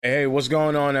Hey, what's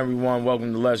going on, everyone?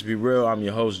 Welcome to Let's Be Real. I'm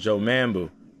your host, Joe Mambu.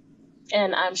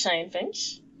 And I'm Cheyenne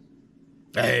Finch.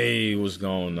 Hey, what's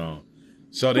going on?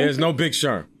 So there's no Big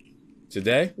Sherm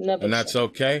today, No and big that's show.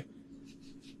 okay.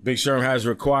 Big Sherm has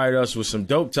required us with some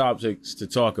dope topics to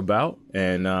talk about,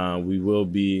 and we will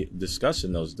be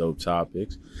discussing those dope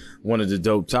topics. One of the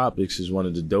dope topics is one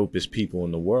of the dopest people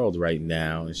in the world right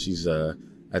now, and she's at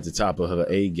the top of her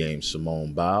A game,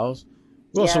 Simone Biles.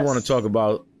 We also want to talk Yes.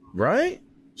 about, right?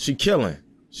 She killing.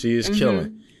 She is killing.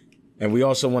 Mm-hmm. And we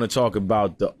also want to talk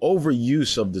about the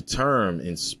overuse of the term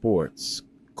in sports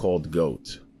called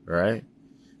GOAT, right?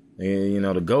 And,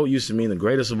 the GOAT used to mean the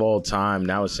greatest of all time.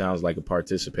 Now it sounds like a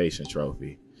participation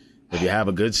trophy. If you have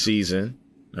a good season,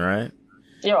 all right?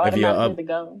 You're If you're automatically up, the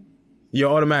go. you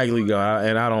automatically go out,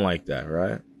 and I don't like that,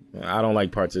 right? I don't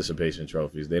like participation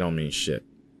trophies. They don't mean shit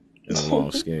in the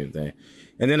long scheme of thing.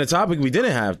 And then a topic we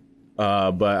didn't have,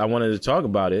 but I wanted to talk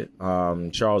about it.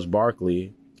 Charles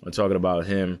Barkley, I'm talking about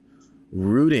him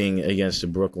rooting against the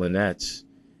Brooklyn Nets.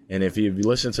 And if you've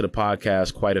listened to the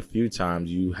podcast quite a few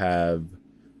times, you have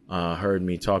heard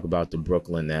me talk about the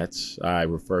Brooklyn Nets. I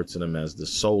refer to them as the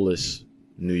soulless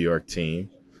New York team.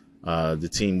 The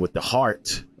team with the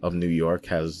heart of New York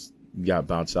has got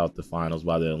bounced out the finals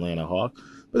by the Atlanta Hawks,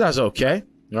 but that's okay.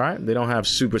 All right, they don't have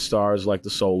superstars like the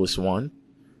soulless one.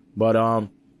 But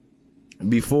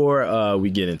before we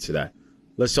get into that,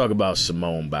 let's talk about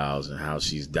Simone Biles and how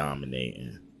she's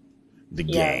dominating the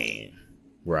Yes. game,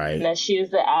 right? Now she is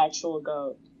the actual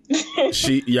goat.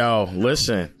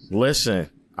 Listen.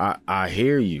 I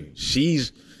hear you.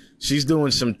 She's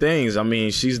doing some things. I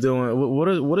mean, she's doing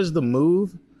what is the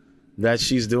move that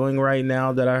she's doing right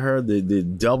now that I heard the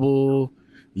double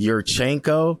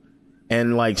Yurchenko,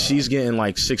 and like she's getting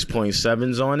like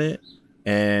 6.7s on it.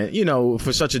 And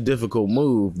for such a difficult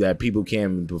move that people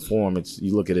can't even perform,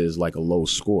 you look at it as like a low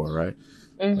score, right?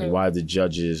 Like Mm-hmm. why the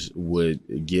judges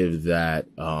would give that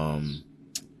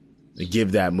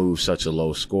move such a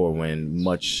low score when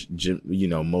most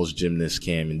gymnasts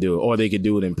can't even do it, or they could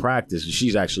do it in practice.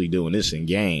 She's actually doing this in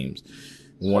games.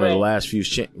 Right. One of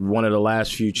the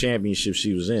last few championships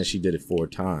she was in, she did it 4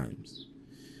 times.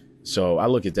 So I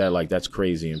look at that like that's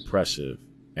crazy impressive,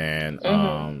 and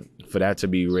Mm-hmm. for that to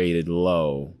be rated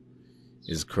low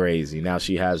is crazy. Now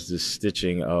she has this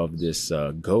stitching of this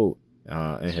goat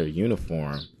in her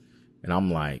uniform, and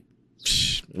I'm like,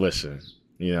 listen,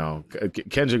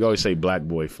 Kendrick always say black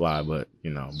boy fly, but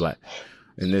black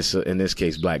in this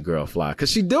case black girl fly because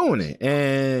she's doing it,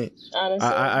 and Honestly,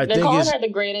 I they're think calling it's her the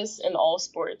greatest in all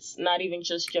sports, not even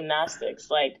just gymnastics.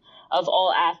 Like of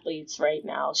all athletes right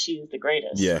now, she's the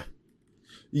greatest. yeah.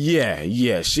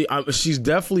 Yeah. She's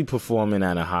definitely performing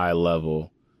at a high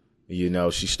level.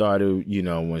 She started,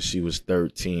 when she was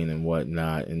 13 and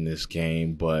whatnot in this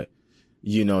game, but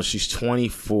she's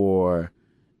 24.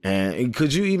 And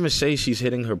could you even say she's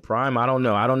hitting her prime? I don't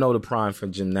know. I don't know the prime for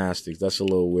gymnastics. That's a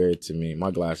little weird to me. My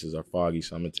glasses are foggy,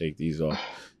 so I'm gonna take these off,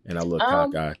 and I look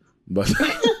Um, cockeyed. But,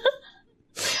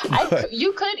 but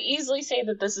you could easily say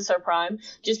that this is her prime,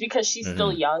 just because she's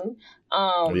still mhm, young,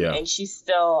 yeah, and she's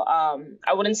still,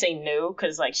 I wouldn't say new,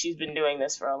 because like she's been doing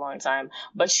this for a long time,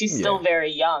 but she's still yeah,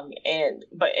 very young, and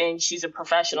she's a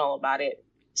professional about it.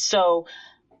 So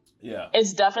yeah,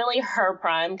 it's definitely her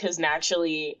prime, because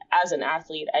naturally, as an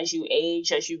athlete, as you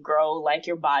age, as you grow, like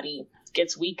your body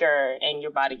gets weaker and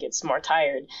your body gets more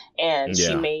tired, and she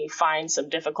yeah, may find some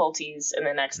difficulties in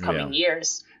the next yeah, coming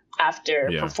years after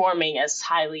yeah. performing as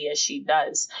highly as she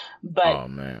does. But Oh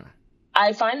man,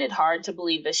 I find it hard to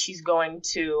believe that she's going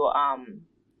to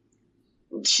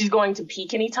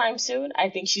peak anytime soon. I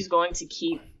think she's going to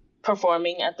keep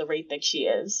performing at the rate that she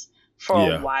is for a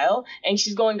yeah. while, and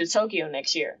she's going to Tokyo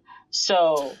next year.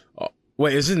 So Oh,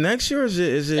 wait, is it next year? Or is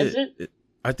is it? it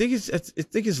I think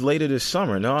it's later this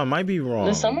summer. No, I might be this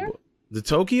wrong. summer? The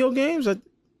Tokyo Games?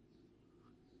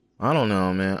 I don't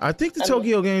know, man. I think the I mean,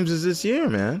 Tokyo Games is this year,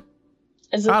 man.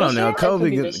 is it I don't this know. year? It could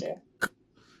be this year.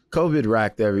 COVID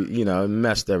racked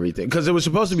messed everything because it was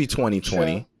supposed to be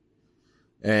 2020,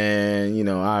 True. and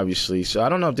obviously. So I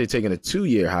don't know if they're taking a 2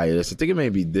 year hiatus. I think it may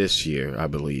be this year, I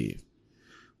believe.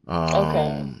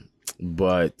 Okay.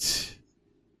 But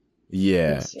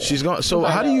yeah, This year. she's going. We'll So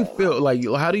find how do out you right now. feel like?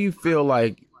 How do you feel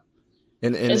like It's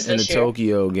in the this year.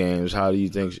 Tokyo Games? How do you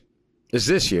think it's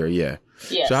this year? Yeah.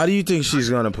 So how do Yes. you think she's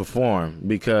gonna perform?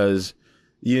 Because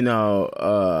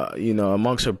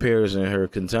amongst her peers and her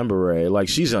contemporary, like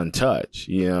she's untouched.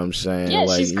 You know what I'm saying? Yeah,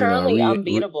 Like she's currently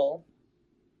unbeatable.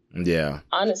 yeah.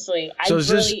 Honestly, I So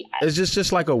really, is this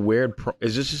just like a weird?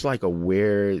 Is this just like a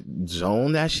weird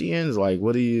zone that she in? Like,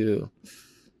 what do you?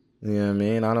 You know what I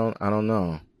mean? I don't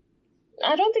know.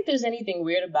 I don't think there's anything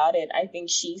weird about it. I think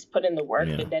she's put in the work,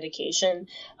 Yeah. the dedication.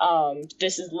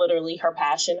 This is literally her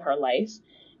passion, her life.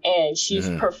 And she's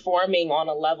performing on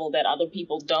a level that other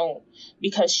people don't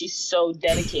because she's so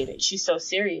dedicated. She's so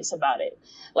serious about it.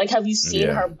 Like, have you seen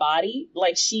her body?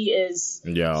 Like, she's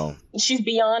beyond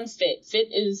fit. Fit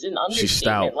is an understatement. She's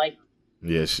stout. Like,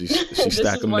 yeah, she's this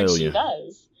stack is a what million. she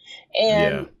does.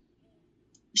 And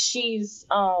she's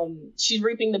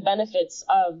reaping the benefits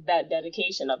of that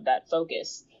dedication, of that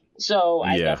focus. So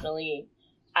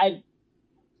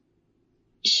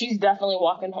she's definitely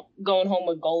going home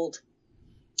with gold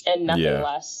and nothing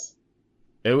less.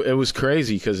 It was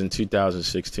crazy because in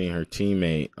 2016 her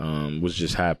teammate was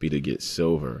just happy to get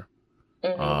silver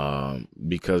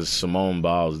because Simone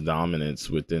Biles' dominance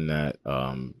within that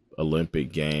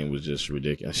Olympic game was just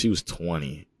ridiculous. She was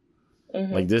 20.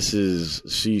 Like she's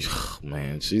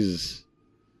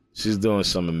doing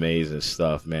some amazing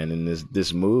stuff, man. And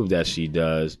this move that she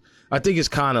does, I think it's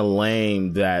kind of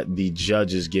lame that the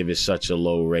judges give it such a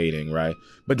low rating, right?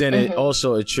 But then it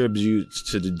also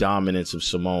attributes to the dominance of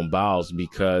Simone Biles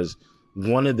because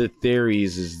one of the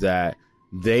theories is that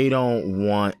they don't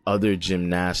want other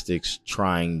gymnastics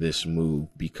trying this move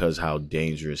because how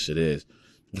dangerous it is.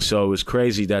 So it was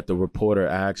crazy that the reporter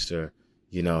asked her,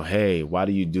 you know, hey, why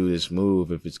do you do this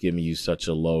move if it's giving you such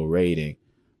a low rating?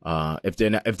 If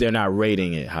they're not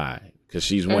rating it high, because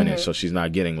she's winning, so she's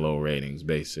not getting low ratings,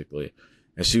 basically.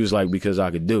 And she was like, because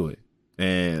I could do it.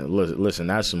 And listen,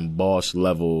 that's some boss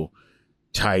level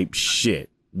type shit.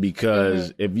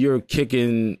 Because if you're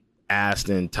kicking ass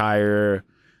the entire,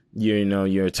 your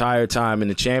entire time in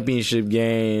the championship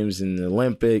games and the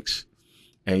Olympics,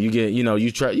 and you get,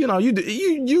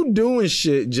 you doing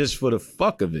shit just for the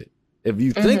fuck of it. If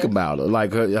you think about it,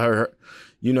 like her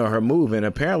move, and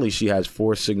apparently she has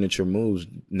 4 signature moves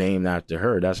named after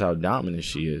her. That's how dominant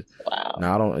she is. Wow.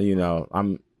 Now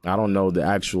I don't know the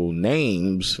actual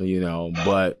names,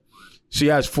 but she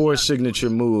has 4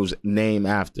 signature moves named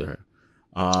after her.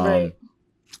 Right.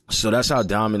 So that's how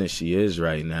dominant she is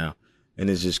right now.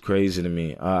 And it's just crazy to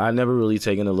me. I never really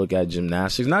taken a look at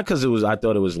gymnastics, not because I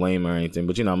thought it was lame or anything,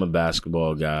 but I'm a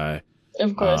basketball guy.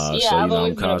 Of course. I've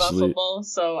always been about football,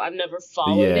 so I've never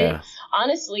followed it.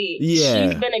 Honestly,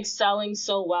 she's been excelling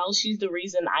so well. She's the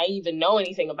reason I even know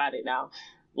anything about it now.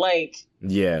 Like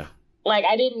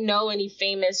I didn't know any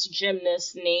famous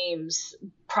gymnast names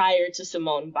prior to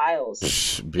Simone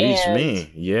Biles. Beats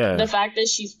me. Yeah. The fact that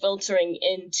she's filtering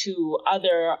into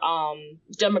other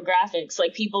demographics,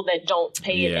 like people that don't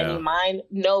pay it any mind,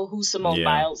 know who Simone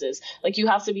Biles is. Like, you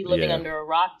have to be living under a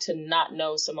rock to not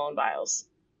know Simone Biles.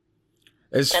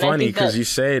 It's funny because you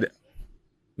said,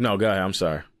 no, go ahead. I'm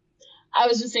sorry. I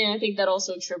was just saying, I think that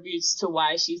also attributes to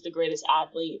why she's the greatest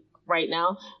athlete right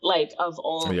now, like of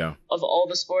all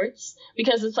the sports,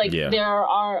 because it's like there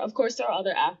are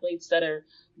other athletes that are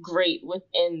great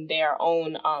within their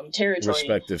own territory,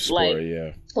 respective sport,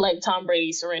 like Tom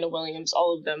Brady, Serena Williams,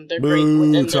 all of them. They're great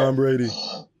within Tom Brady.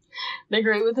 They're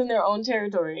great within their own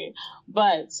territory,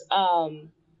 but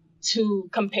to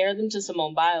compare them to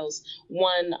Simone Biles,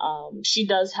 one, she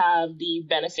does have the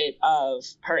benefit of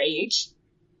her age.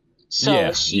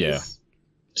 So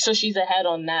she's ahead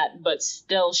on that, but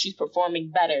still she's performing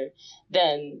better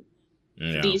than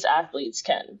these athletes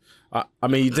can. I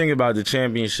mean, you think about the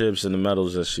championships and the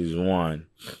medals that she's won.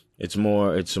 It's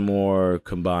more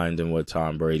combined than what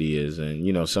Tom Brady is.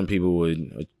 And, some people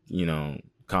would,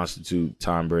 constitute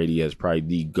Tom Brady as probably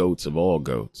the GOATs of all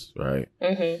GOATs, right?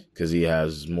 Because he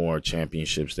has more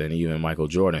championships than even Michael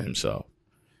Jordan himself.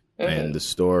 And the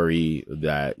story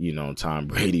that, Tom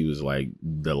Brady was like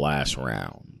the last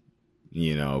round,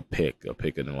 pick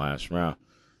in the last round.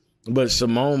 But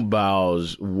Simone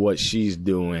Biles, what she's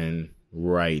doing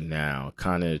right now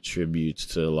kind of attributes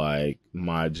to like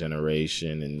my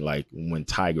generation and like when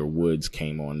Tiger Woods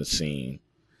came on the scene.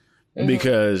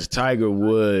 Because Tiger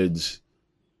Woods,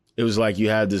 it was like you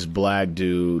had this black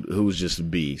dude who was just a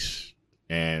beast.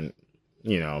 And,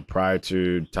 prior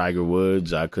to Tiger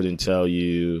Woods, I couldn't tell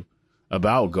you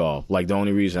about golf. Like, the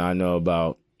only reason I know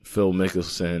about Phil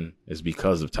Mickelson is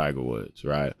because of Tiger Woods,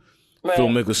 right? Phil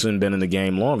Mickelson been in the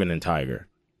game longer than Tiger.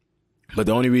 But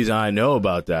the only reason I know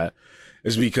about that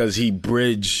is because he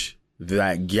bridged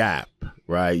that gap,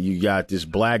 right? You got this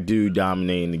black dude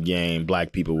dominating the game.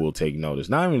 Black people will take notice.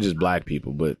 Not even just black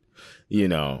people, but,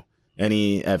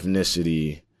 any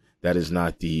ethnicity that is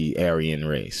not the Aryan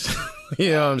race.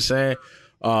 You know what I'm saying?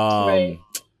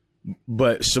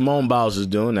 But Simone Biles is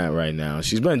doing that right now.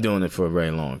 She's been doing it for a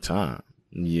very long time,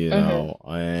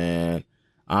 and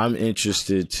I'm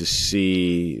interested to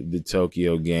see the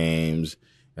Tokyo Games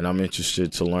and I'm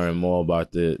interested to learn more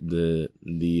about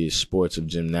the sports of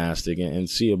gymnastic and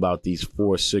see about these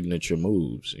 4 signature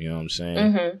moves. You know what I'm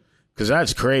saying? Because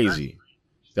that's crazy.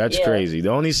 That's crazy.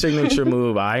 The only signature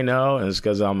move I know, and it's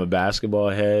because I'm a basketball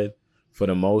head, for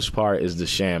the most part, is the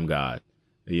Sham God.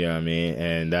 You know what I mean?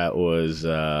 And that was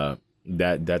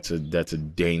that's a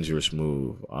dangerous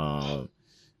move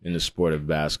in the sport of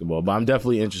basketball. But I'm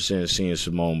definitely interested in seeing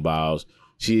Simone Biles.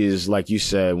 She is, like you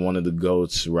said, one of the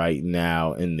GOATs right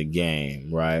now in the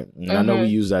game, right? And I know we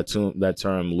use that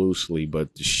term loosely,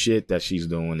 but the shit that she's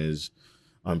doing is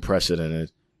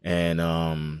unprecedented.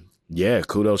 And yeah,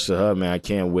 kudos to her, man. I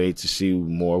can't wait to see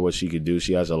more what she could do.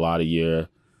 She has a lot of year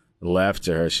left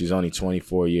to her. She's only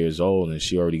 24 years old, and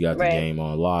she already got the game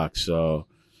on lock. So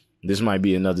this might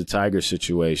be another Tiger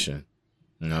situation.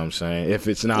 You know what I'm saying? If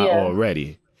it's not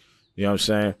already. You know what I'm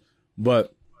saying?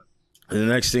 But the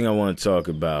next thing I want to talk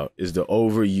about is the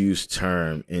overused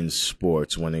term in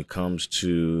sports when it comes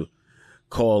to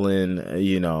talking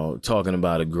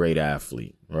about a great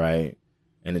athlete, right?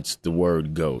 And it's the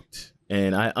word GOAT.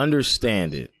 And I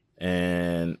understand it,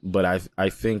 but I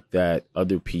think that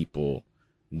other people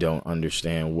don't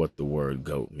understand what the word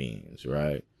GOAT means,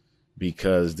 right?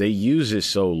 Because they use it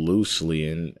so loosely,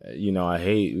 and I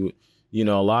hate, a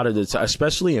lot of the time,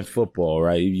 especially in football,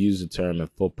 right? You use the term in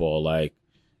football, like,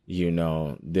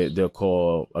 they'll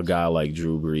call a guy like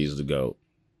Drew Brees the GOAT,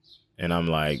 and I'm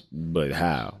like, but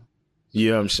how?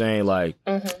 You know what I'm saying? Like,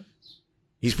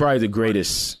 he's probably the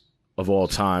greatest of all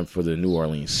time for the New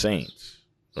Orleans Saints,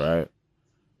 right?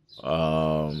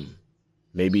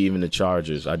 Maybe even the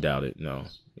Chargers. I doubt it. No,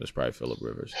 it's probably Phillip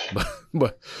Rivers.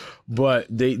 But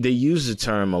they use the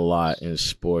term a lot in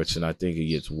sports, and I think it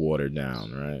gets watered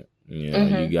down, right?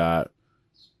 You got,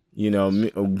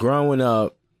 growing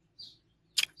up,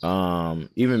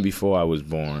 even before I was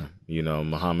born,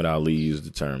 Muhammad Ali used the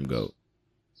term GOAT,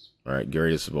 right?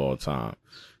 Greatest of all time.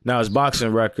 Now, his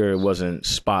boxing record wasn't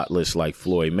spotless like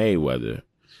Floyd Mayweather.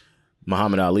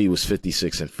 Muhammad Ali was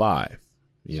 56-5,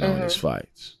 in his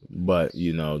fights. But,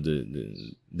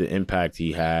 the impact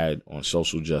he had on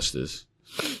social justice,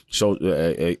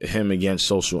 him against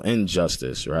social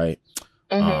injustice, right?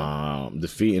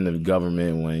 Defeating the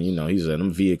government when, he said,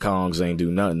 them Viet Congs ain't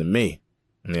do nothing to me.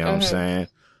 You know what I'm saying?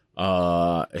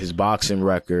 His boxing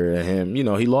record, and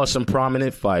him, he lost some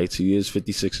prominent fights. He is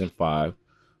 56-5.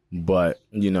 But,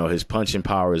 his punching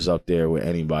power is up there with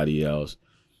anybody else.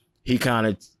 He kind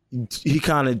of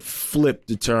flipped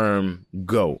the term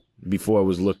GOAT before it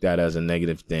was looked at as a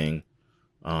negative thing.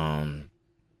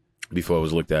 Before it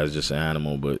was looked at as just an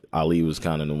animal. But Ali was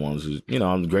kind of the ones who,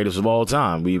 I'm the greatest of all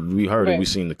time. We heard it. We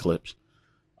seen the clips.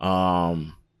 But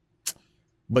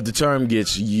the term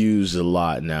gets used a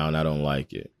lot now, and I don't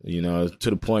like it. To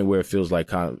the point where it feels like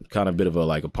kind of a bit of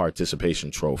a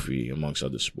participation trophy amongst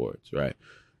other sports, right?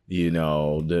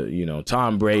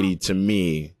 Tom Brady, to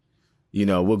me,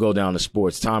 we'll go down to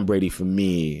sports. Tom Brady, for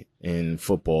me, in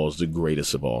football is the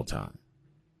greatest of all time.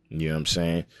 You know what I'm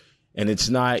saying? And it's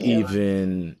not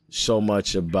even so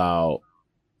much about,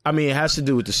 it has to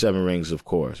do with the 7 rings, of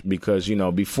course, because,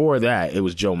 before that, it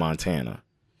was Joe Montana.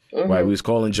 Right, we was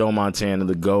calling Joe Montana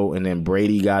the GOAT, and then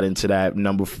Brady got into that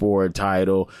number 4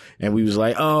 title, and we was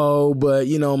like, oh, but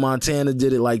Montana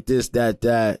did it like this,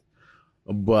 that.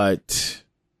 But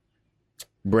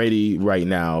Brady right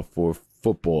now for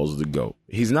football is the GOAT.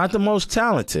 He's not the most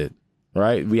talented,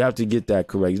 right? We have to get that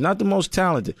correct. He's not the most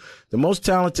talented. The most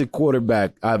talented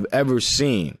quarterback I've ever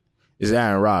seen is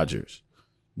Aaron Rodgers.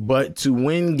 But to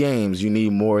win games, you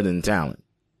need more than talent.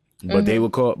 But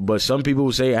but some people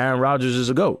will say Aaron Rodgers is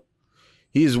a GOAT.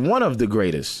 He is one of the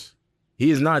greatest. He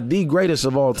is not the greatest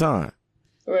of all time.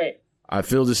 Right. I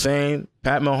feel the same.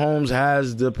 Pat Mahomes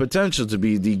has the potential to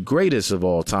be the greatest of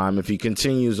all time if he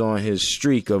continues on his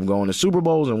streak of going to Super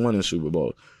Bowls and winning Super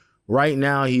Bowls. Right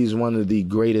now, he's one of the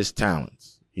greatest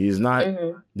talents. He is not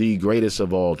the greatest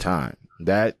of all time.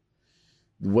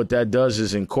 What that does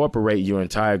is incorporate your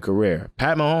entire career.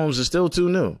 Pat Mahomes is still too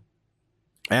new.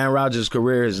 Aaron Rodgers'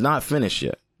 career is not finished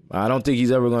yet. I don't think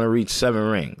he's ever going to reach 7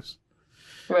 rings.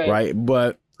 Right?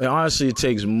 But honestly, it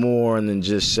takes more than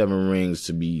just 7 rings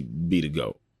to be the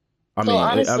GOAT.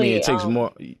 It takes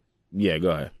more. Yeah, go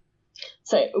ahead.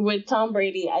 So with Tom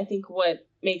Brady, I think what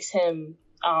makes him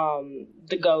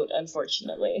the GOAT,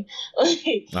 unfortunately.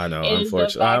 I know,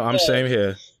 unfortunately. I'm same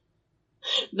here.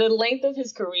 The length of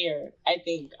his career, I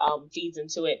think, feeds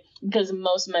into it, because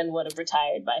most men would have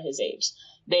retired by his age.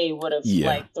 They would have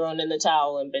thrown in the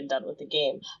towel and been done with the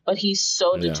game. But he's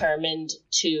so determined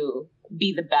to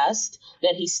be the best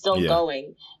that he's still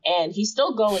going, and he's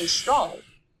still going strong.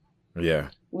 Yeah.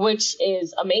 Which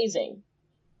is amazing.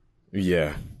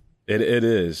 Yeah. It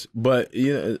is, but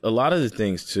you know, a lot of the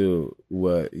things too.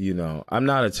 What you know, I'm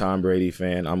not a Tom Brady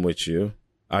fan. I'm with you.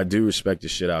 I do respect the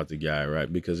shit out the guy,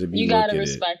 right? Because if you look gotta at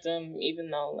respect him, even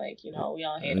though like we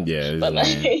all hate him. yeah, But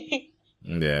lame.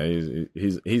 Yeah,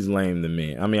 he's lame to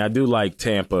me. I mean, I do like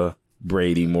Tampa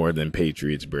Brady more than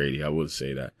Patriots Brady. I would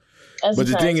say that. As But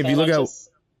a the thing, if you look at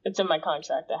it's in my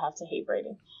contract. I have to hate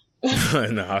Brady.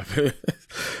 no,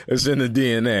 it's in the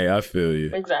DNA. I feel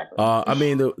you. Exactly. I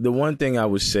mean, the one thing I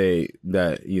would say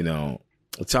that, you know,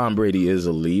 Tom Brady is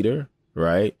a leader,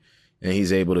 right? And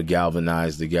he's able to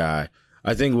galvanize the guy.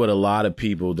 I think what a lot of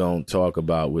people don't talk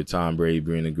about with Tom Brady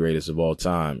being the greatest of all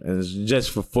time, and it's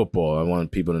just for football. I want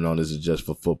people to know this is just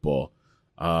for football.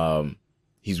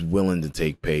 He's willing to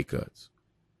take pay cuts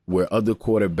where other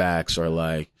quarterbacks are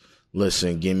like,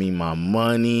 listen, give me my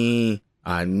money.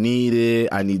 I need it.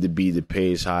 I need to be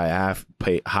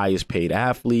the highest paid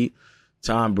athlete.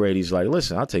 Tom Brady's like,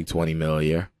 listen, I'll take $20 million a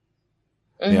year.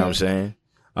 You know what I'm saying?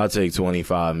 I'll take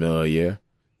 $25 million a year.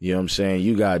 You know what I'm saying?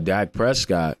 You got Dak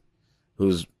Prescott,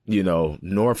 who's, you know,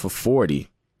 north of $40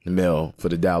 million for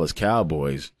the Dallas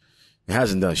Cowboys. It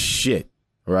hasn't done shit,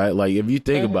 right? Like, if you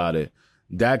think about it,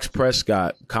 Dak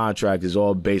Prescott contract is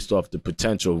all based off the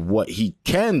potential of what he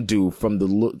can do for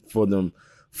the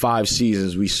 5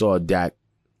 seasons we saw Dak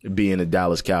be in a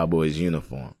Dallas Cowboys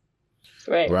uniform.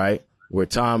 Right? Where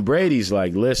Tom Brady's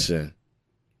like, listen,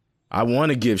 I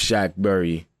want to give Shaq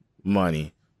Burry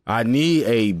money. I need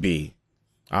AB.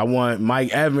 I want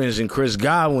Mike Evans and Chris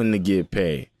Godwin to get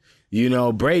paid. You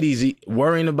know, Brady's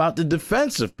worrying about the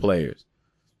defensive players.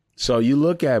 So you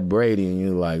look at Brady and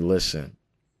you're like, listen,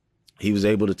 he was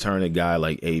able to turn a guy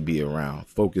like AB around,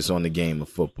 focus on the game of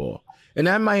football. And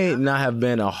that might not have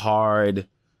been a hard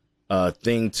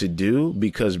thing to do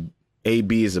because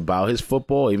AB is about his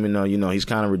football, even though, you know, he's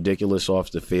kind of ridiculous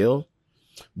off the field.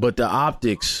 But the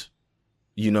optics,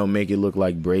 you know, make it look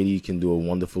like Brady can do a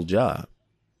wonderful job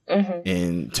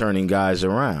in turning guys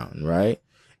around, right?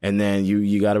 And then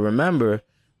you got to remember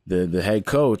the head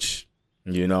coach,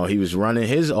 you know, he was running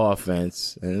his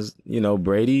offense, and, you know,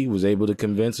 Brady was able to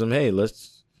convince him, hey,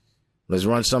 let's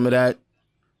run some of that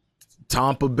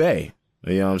Tampa Bay.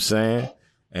 You know what I'm saying?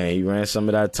 And he ran some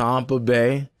of that Tampa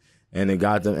Bay, and they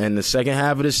got them. And the second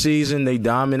half of the season, they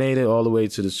dominated all the way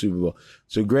to the Super Bowl.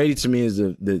 So Brady to me is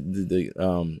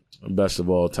the best of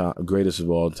all time, greatest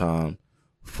of all time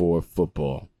for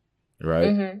football,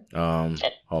 right?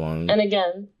 Hold on. And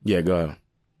again, yeah, go ahead.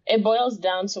 It boils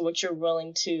down to what you're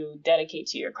willing to dedicate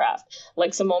to your craft.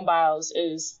 Like Simone Biles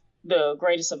is the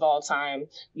greatest of all time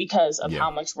because of how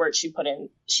much work she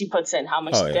puts in, how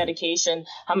much dedication,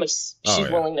 how much she's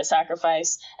willing to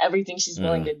sacrifice, everything she's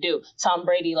willing to do. Tom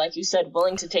Brady, like you said,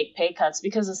 willing to take pay cuts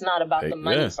because it's not about the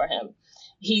money for him.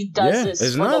 He does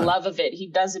this for the love of it. He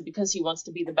does it because he wants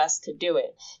to be the best to do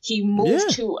it. He moved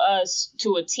to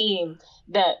a team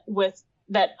that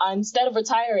instead of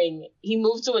retiring, he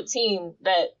moved to a team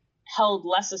that held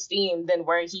less esteem than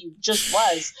where he just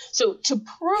was. So to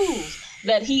prove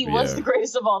that he was the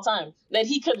greatest of all time, that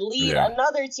he could lead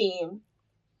another team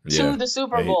to the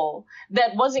Super Bowl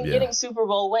that wasn't getting Super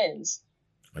Bowl wins.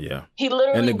 Yeah. He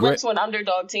literally went to an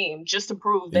underdog team just to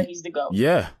prove that he's the GOAT.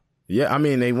 Yeah. Yeah, I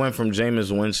mean, they went from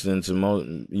Jameis Winston to,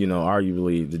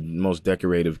 arguably the most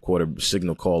decorated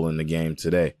signal caller in the game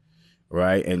today,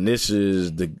 right? And this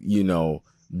is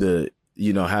having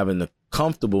the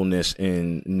comfortableness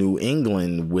in New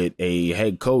England with a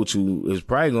head coach who is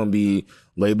probably going to be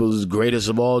labeled as greatest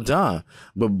of all time.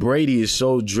 But Brady is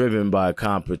so driven by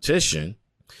competition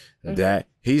that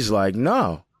he's like,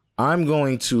 no, I'm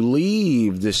going to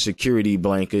leave the security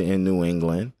blanket in New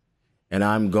England and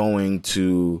I'm going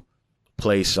to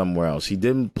play somewhere else. He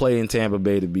didn't play in Tampa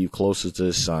Bay to be closer to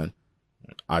his son.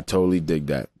 I totally dig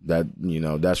that.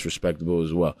 That's respectable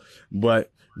as well.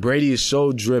 But Brady is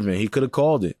so driven. He could have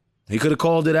called it. He could have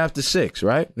called it after 6,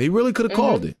 right? He really could have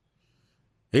called it.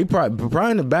 He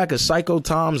probably in the back of Psycho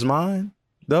Tom's mind,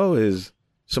 though, is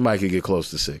somebody could get close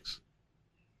to 6.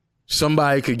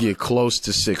 Somebody could get close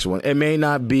to 6-1. It may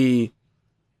not be,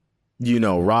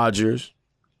 Rodgers.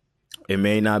 It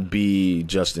may not be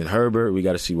Justin Herbert. We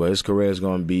got to see what his career is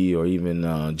going to be, or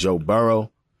even Joe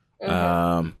Burrow,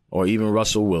 or even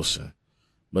Russell Wilson.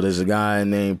 But there's a guy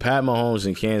named Pat Mahomes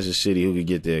in Kansas City who could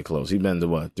get there close. He's been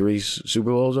to 3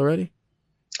 Super Bowls already?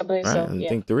 I believe so, I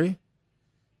think 3. I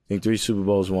think 3 Super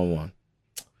Bowls, 1.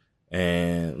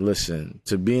 And listen,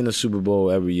 to be in the Super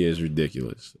Bowl every year is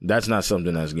ridiculous. That's not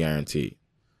something that's guaranteed.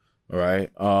 All right?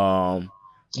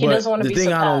 He doesn't want to be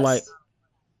surpassed. I don't like...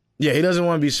 Yeah, he doesn't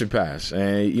want to be surpassed.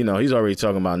 And, he's already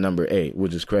talking about number 8,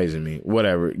 which is crazy to me.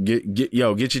 Whatever. Get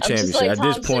your championship. Like, At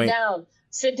this point...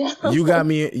 Sit down. You got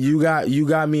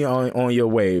me on your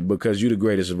way because you're the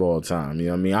greatest of all time. You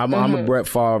know what I mean? I'm a Brett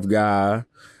Favre guy,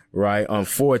 right?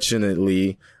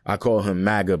 Unfortunately, I call him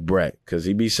MAGA Brett because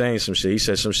he be saying some shit. He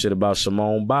said some shit about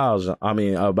Simone Biles. I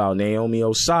mean, about Naomi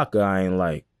Osaka. I ain't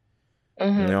like. You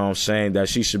know what I'm saying? That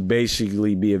she should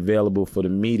basically be available for the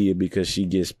media because she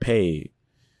gets paid.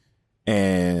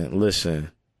 And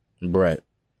listen, Brett,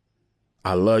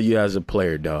 I love you as a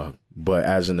player, dog. But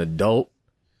as an adult,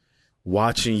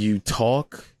 watching you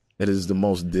talk, it is the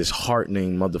most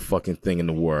disheartening motherfucking thing in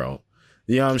the world.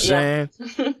 You know what I'm saying?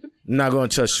 I'm not going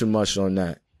to touch too much on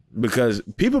that because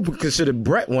people consider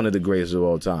Brett one of the greatest of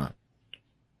all time.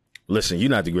 Listen, you're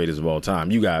not the greatest of all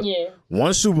time. You got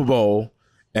one Super Bowl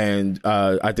and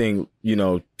I think,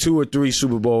 2 or 3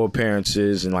 Super Bowl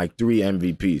appearances and like 3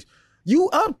 MVPs. You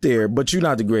up there, but you're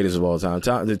not the greatest of all time.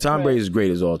 Tom Brady is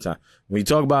great as all time. When you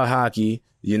talk about hockey,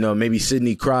 maybe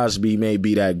Sidney Crosby may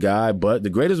be that guy, but the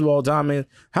greatest of all time in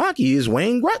hockey is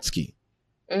Wayne Gretzky.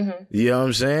 You know what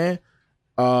I'm saying?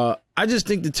 I just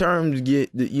think the terms get,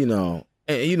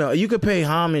 you could pay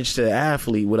homage to the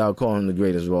athlete without calling him the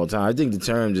greatest of all time. I think the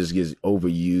term just gets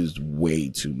overused way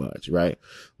too much, right?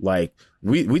 Like,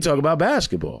 we talk about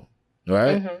basketball,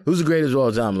 right? Who's the greatest of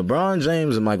all time, LeBron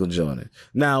James and Michael Jordan?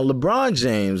 Now, LeBron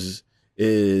James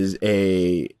is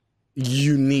a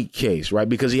unique case, right?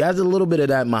 Because he has a little bit of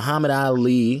that Muhammad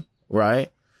Ali,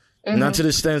 right? Not to the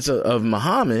extent of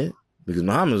Muhammad, because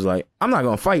Muhammad was like, I'm not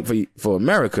going to fight for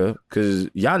America because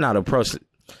y'all not oppressing.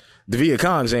 The Viet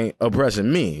Congs ain't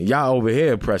oppressing me. Y'all over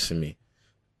here oppressing me.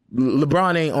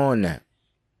 LeBron ain't on that.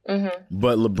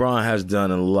 But LeBron has done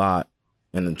a lot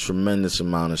and a tremendous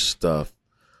amount of stuff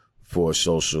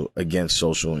against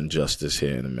social injustice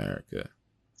here in America.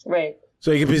 Right.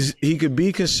 So he could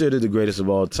be considered the greatest of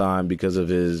all time because of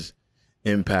his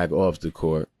impact off the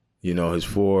court. His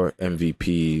 4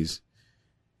 MVPs,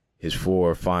 his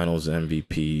 4 finals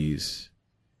MVPs.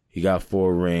 He got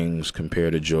 4 rings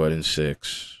compared to Jordan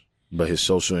 6. But his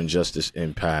social injustice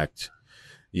impact,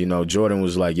 Jordan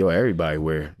was like, yo, everybody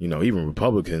wear, even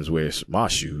Republicans wear my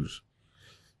shoes.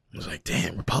 I was like,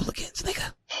 damn, Republicans,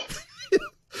 nigga.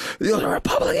 The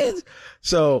Republicans.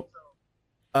 So,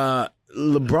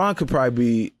 LeBron could probably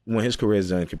be, when his career is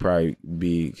done, could probably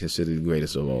be considered the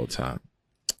greatest of all time.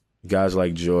 Guys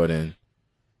like Jordan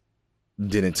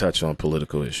didn't touch on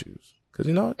political issues.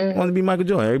 Because, want to be Michael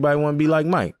Jordan. Everybody want to be like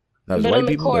Mike. That's white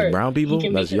people, that's brown people,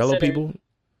 that's yellow people.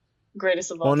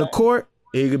 Greatest of all on time. The court,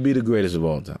 he could be the greatest of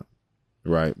all time.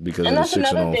 Right? Because and of the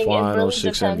 6-0 finals,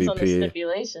 6 MVP. On the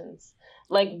stipulations.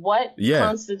 Like, what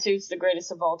constitutes the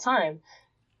greatest of all time?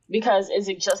 Because is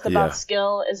it just about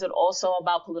skill? Is it also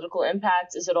about political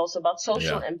impact? Is it also about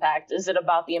social impact? Is it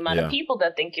about the amount of people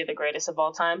that think you're the greatest of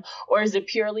all time? Or is it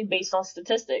purely based on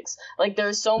statistics? Like, there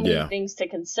are so many things to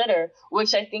consider,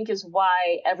 which I think is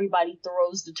why everybody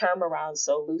throws the term around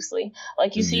so loosely.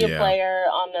 Like, you see a player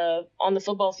on the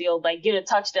football field, like, get a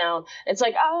touchdown. It's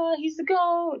like, he's the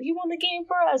GOAT. He won the game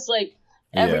for us. Like,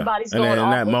 everybody's going off.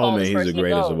 In that moment, he's the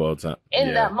greatest of all time.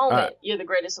 In that moment, you're the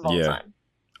greatest of all time.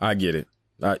 I get it.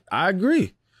 I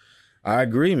agree. I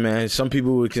agree, man. Some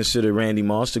people would consider Randy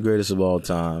Moss the greatest of all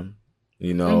time.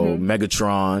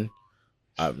 Megatron.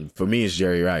 For me, it's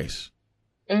Jerry Rice.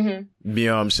 You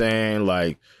know what I'm saying?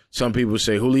 Like, some people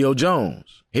say Julio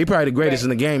Jones. He probably the greatest in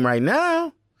the game right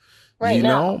now. Right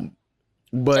now.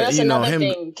 But, that's another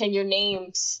thing. Can your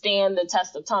name stand the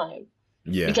test of time?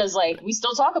 Yeah. Because, like, we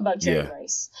still talk about Jerry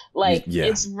Rice. Like,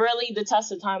 it's really the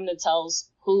test of time that tells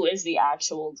who is the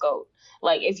actual GOAT.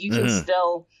 Like, if you can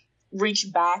still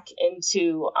reach back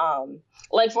into,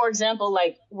 like, for example,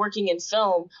 like, working in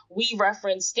film, we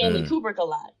reference Stanley Kubrick a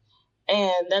lot.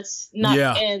 And that's not,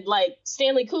 and, like,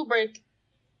 Stanley Kubrick,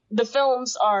 the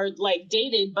films are, like,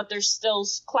 dated, but they're still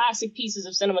classic pieces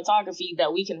of cinematography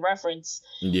that we can reference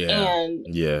and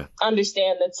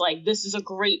understand that's, like, this is a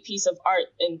great piece of art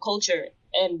and culture,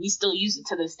 and we still use it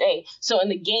to this day. So in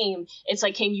the game, it's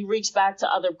like, can you reach back to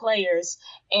other players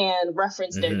and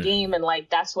reference their game? And, like,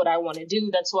 that's what I want to do.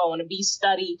 That's who I want to be,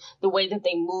 study the way that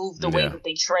they move, the way that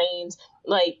they trained,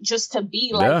 like, just to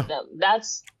be like them.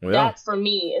 That for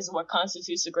me is what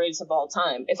constitutes the greatest of all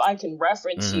time. If I can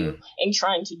reference you and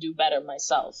trying to do better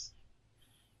myself.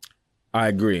 I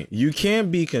agree. You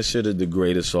can't be considered the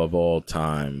greatest of all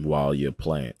time while you're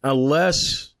playing,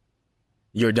 unless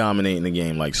you're dominating the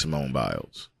game like Simone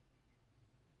Biles.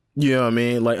 You know what I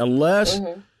mean? Like, unless,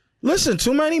 listen,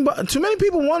 too many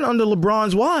people won under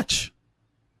LeBron's watch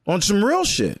on some real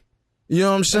shit. You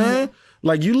know what I'm saying?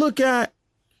 Like, you look at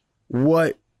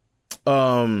what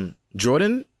Jordan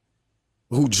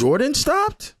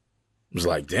stopped. It was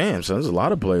like, damn, son, there's a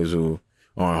lot of players who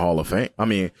aren't Hall of Fame. I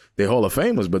mean, they're Hall of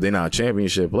Famers, but they're not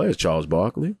championship players. Charles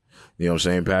Barkley, you know what I'm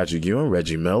saying? Patrick Ewing,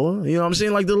 Reggie Miller, you know what I'm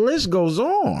saying? Like, the list goes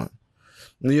on.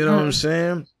 You know what I'm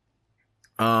saying?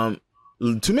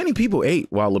 Too many people ate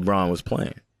while LeBron was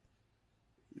playing.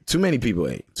 Too many people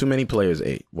ate. Too many players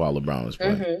ate while LeBron was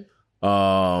playing.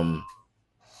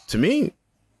 To me,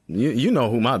 you know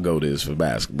who my GOAT is for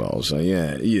basketball. So,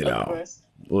 yeah, you know,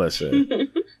 listen,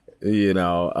 you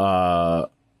know,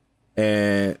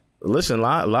 and listen, a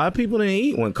lot of people didn't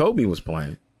eat when Kobe was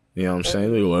playing. You know what I'm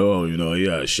saying? They were like, oh, you know,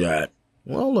 yeah, Shaq.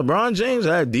 Well, LeBron James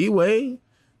had D-Wade,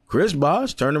 Chris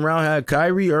Bosh, turned around, had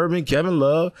Kyrie Irving, Kevin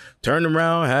Love, turned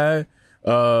around, had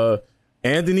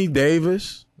Anthony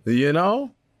Davis, you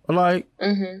know? Like,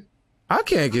 I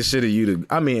can't consider you to,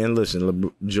 I mean, and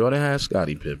listen, Jordan had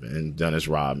Scottie Pippen and Dennis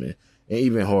Rodman and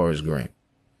even Horace Grant.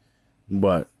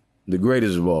 But the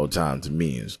greatest of all time to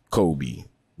me is Kobe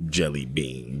Jelly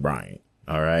Bean Bryant.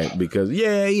 All right? Because,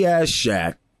 yeah, he had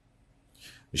Shaq.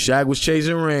 Shaq was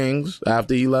chasing rings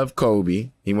after he left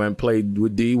Kobe. He went and played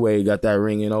with D-Wade, got that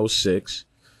ring in 06.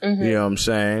 You know what I'm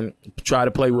saying? Tried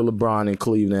to play with LeBron in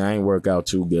Cleveland. I ain't work out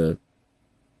too good.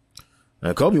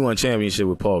 And Kobe won championship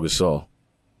with Paul Gasol.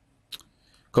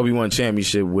 Kobe won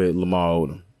championship with Lamar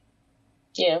Odom.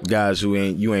 Yeah. Guys who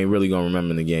you ain't really going to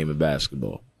remember in the game of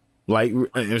basketball. Like,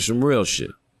 it's some real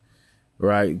shit.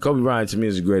 Right? Kobe Bryant, to me,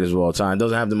 is the greatest of all time.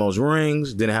 Doesn't have the most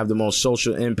rings. Didn't have the most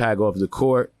social impact off the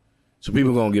court. So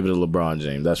people going to give it to LeBron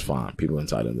James. That's fine. People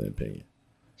entitled to their opinion.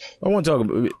 I want to talk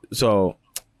about, so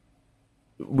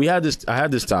I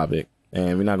had this topic,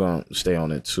 and we're not going to stay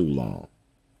on it too long,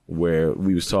 where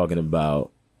we was talking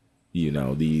about, you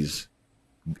know, these,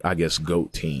 I guess,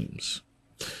 GOAT teams.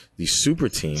 These super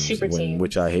teams,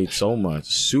 which I hate so much.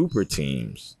 Super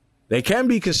teams. They can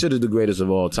be considered the greatest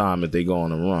of all time if they go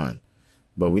on a run.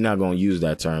 But we're not going to use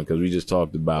that term because we just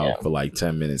talked about for like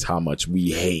 10 minutes how much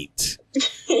we hate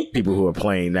people who are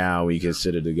playing now we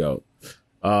consider the GOAT.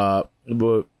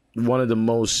 But one of the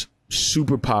most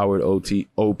super-powered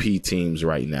OP teams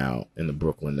right now in the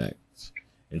Brooklyn Nets.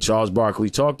 And Charles Barkley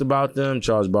talked about them.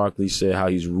 Charles Barkley said how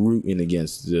he's rooting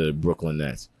against the Brooklyn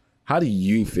Nets. How do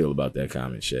you feel about that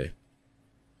comment, Shay?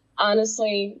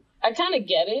 Honestly, I kind of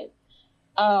get it.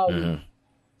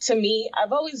 To me,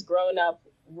 I've always grown up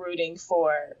rooting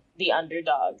for the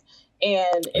underdog.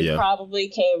 And it probably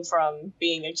came from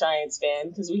being a Giants fan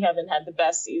because we haven't had the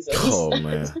best seasons. Oh,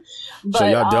 man. But, so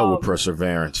y'all dealt with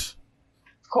perseverance.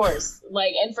 Of course.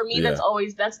 Like, and for me,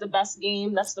 that's the best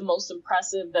game. That's the most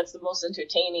impressive. That's the most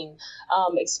entertaining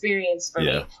experience for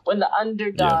me. When the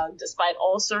underdog, despite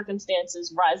all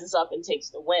circumstances, rises up and takes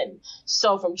the win.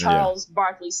 So from Charles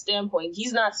Barkley's standpoint,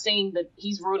 he's not saying that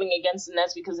he's rooting against the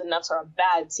Nets because the Nets are a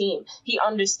bad team. He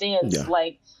understands,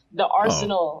 like, the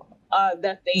arsenal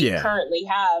that they currently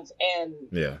have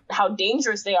and how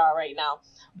dangerous they are right now.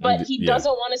 But he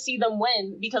doesn't want to see them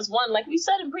win because, one, like we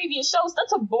said in previous shows,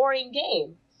 that's a boring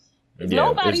game.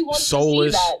 Nobody wants to see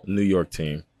that. New York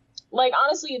team. Like,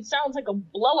 honestly, it sounds like a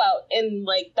blowout, and,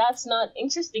 like, that's not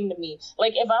interesting to me.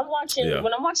 Like, if I'm watching,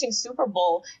 when I'm watching Super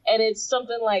Bowl, and it's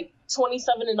something like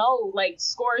 27-0, like,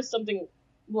 scores something,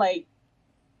 like,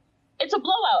 it's a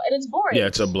blowout, and it's boring. Yeah,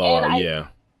 it's a blowout, Yeah,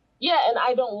 and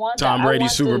I don't want Tom Brady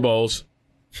Super Bowls.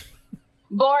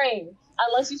 Boring,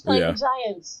 unless he's playing the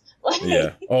Giants.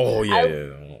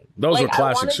 Those were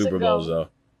classic Super Bowls, though.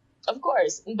 Of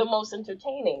course, the most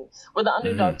entertaining, where the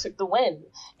underdog took the win.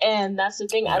 And that's the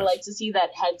thing. I like to see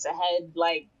that head-to-head,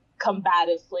 like,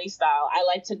 combative play style. I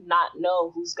like to not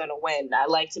know who's going to win. I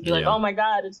like to be like, oh, my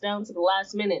God, it's down to the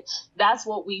last minute. That's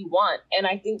what we want. And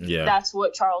I think that's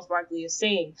what Charles Barkley is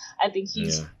saying. I think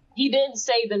he didn't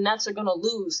say the Nets are going to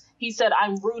lose. He said,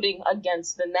 I'm rooting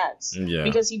against the Nets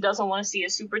because he doesn't want to see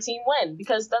a super team win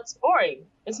because that's boring.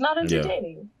 It's not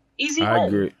entertaining. Easy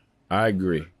win. I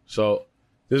agree. So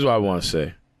this is what I want to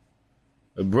say.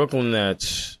 The Brooklyn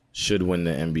Nets should win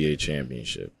the NBA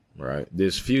championship, right?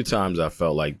 There's few times I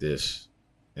felt like this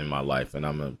in my life, and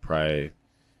I'm going to probably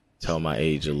tell my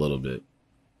age a little bit.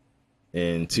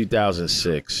 In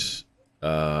 2006,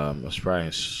 I was probably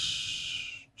in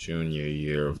junior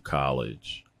year of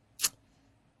college,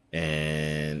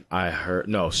 and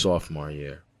sophomore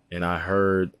year, and I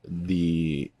heard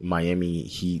the Miami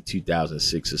Heat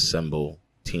 2006 assemble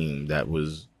team that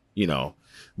was,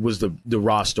 was the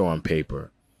roster on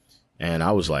paper, and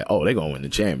I was like, oh, they're gonna win the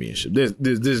championship.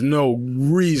 There's no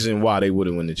reason why they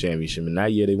wouldn't win the championship, and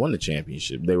that year they won the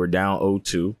championship. They were down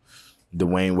 0-2.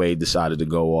 Dwayne Wade decided to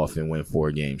go off and win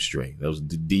 4 games straight. That was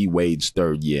D Wade's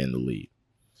 3rd year in the league,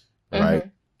 right?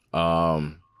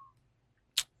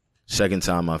 Second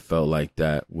time I felt like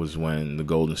that was when the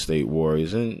Golden State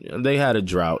Warriors, and they had a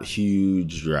drought,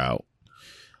 huge drought.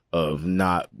 of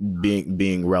not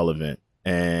being relevant,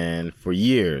 and for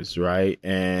years, right?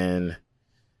 And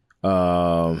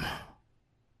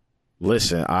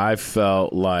listen, I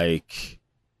felt like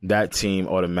that team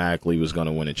automatically was going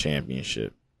to win a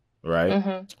championship,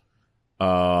 right?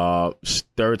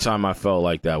 Third time I felt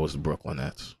like that was the Brooklyn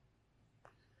Nets.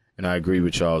 And I agree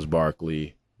with Charles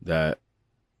Barkley that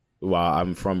while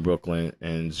I'm from Brooklyn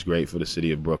and it's great for the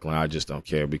city of Brooklyn, I just don't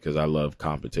care because I love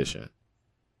competition.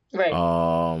 Right.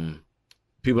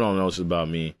 People don't know this about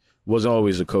me. Wasn't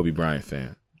always a Kobe Bryant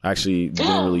fan. Actually,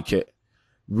 didn't really care.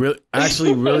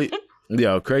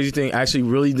 Crazy thing. Actually,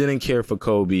 really didn't care for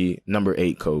Kobe. Number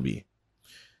 8 Kobe.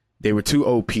 They were too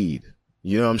OP'd.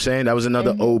 You know what I'm saying? That was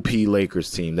another OP Lakers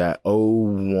team. That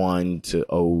 2000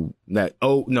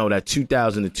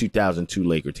 to 2002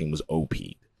 Laker team was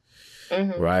OP'd.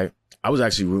 Right? I was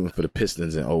actually rooting for the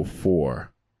Pistons in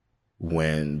 2004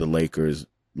 when the Lakers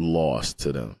lost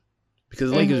to them.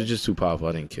 Because the Lakers were just too powerful.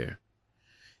 I didn't care.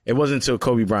 It wasn't until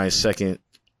Kobe Bryant's first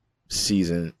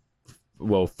season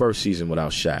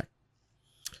without Shaq,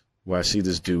 where I see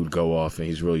this dude go off and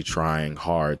he's really trying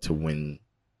hard to win,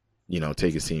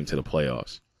 take his team to the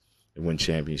playoffs and win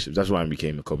championships. That's why I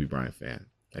became a Kobe Bryant fan,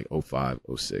 like 05,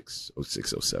 06,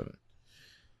 06, 07.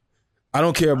 I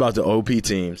don't care about the OP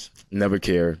teams. Never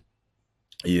care,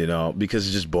 because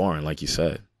it's just boring, like you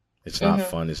said. It's not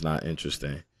fun. It's not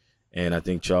interesting. And I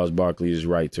think Charles Barkley is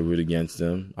right to root against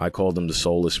them. I call them the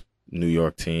soulless New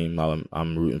York team.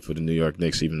 I'm rooting for the New York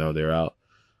Knicks, even though they're out.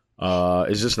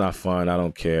 It's just not fun. I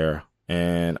don't care.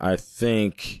 And I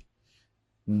think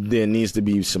there needs to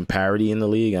be some parity in the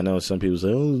league. I know some people say,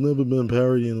 there's never been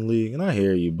parity in the league. And I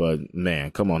hear you, but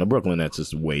man, come on. The Brooklyn Nets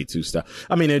is way too stuff.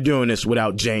 I mean, they're doing this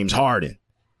without James Harden,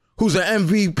 who's an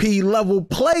MVP level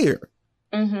player.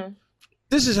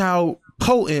 This is how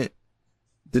potent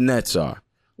the Nets are.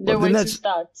 They're way too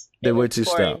stout. They're way too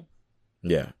stout.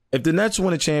 Yeah. If the Nets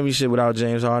win a championship without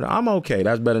James Harden, I'm okay.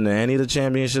 That's better than any of the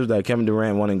championships that Kevin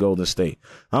Durant won in Golden State.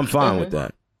 I'm fine with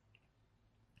that.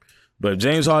 But if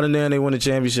James Harden there and they win a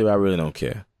championship, I really don't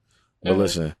care. But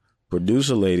listen,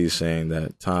 producer lady is saying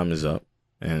that time is up.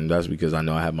 And that's because I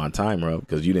know I have my timer up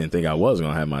because you didn't think I was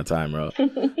going to have my timer up.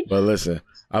 But listen,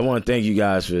 I want to thank you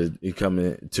guys for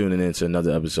tuning in to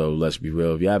another episode of Let's Be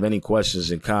Real. If you have any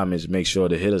questions and comments, make sure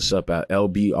to hit us up at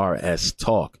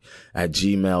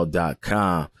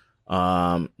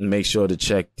lbrstalk@gmail.com. Make sure to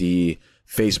check the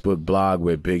Facebook blog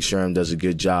where Big Sherm does a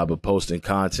good job of posting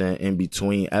content in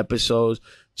between episodes.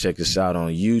 Check us out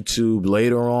on YouTube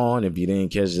later on if you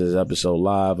didn't catch this episode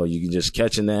live, or you can just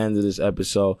catch in the end of this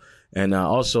episode. And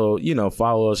also,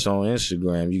 follow us on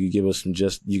Instagram. You could give us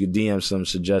you could DM some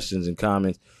suggestions and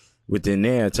comments within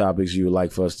there, topics you would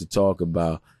like for us to talk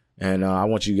about. And I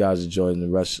want you guys to enjoy the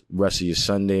rest of your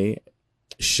Sunday.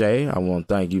 Shay, I want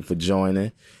to thank you for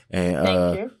joining. And,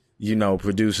 thank you.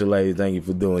 Producer lady, thank you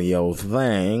for doing your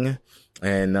thing.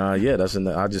 And, that's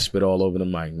enough. I just spit all over the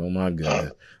mic. Oh, my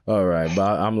goodness. All right.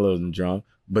 But I'm a little drunk,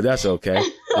 but that's okay.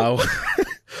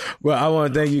 Well, I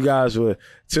want to thank you guys for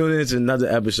tuning in to another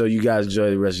episode. You guys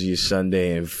enjoy the rest of your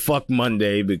Sunday, and fuck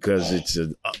Monday because it's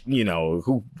who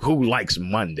likes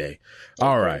Monday.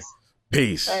 All right.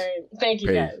 Peace. All right. Thank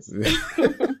you, guys.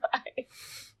 Bye.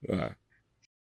 All right.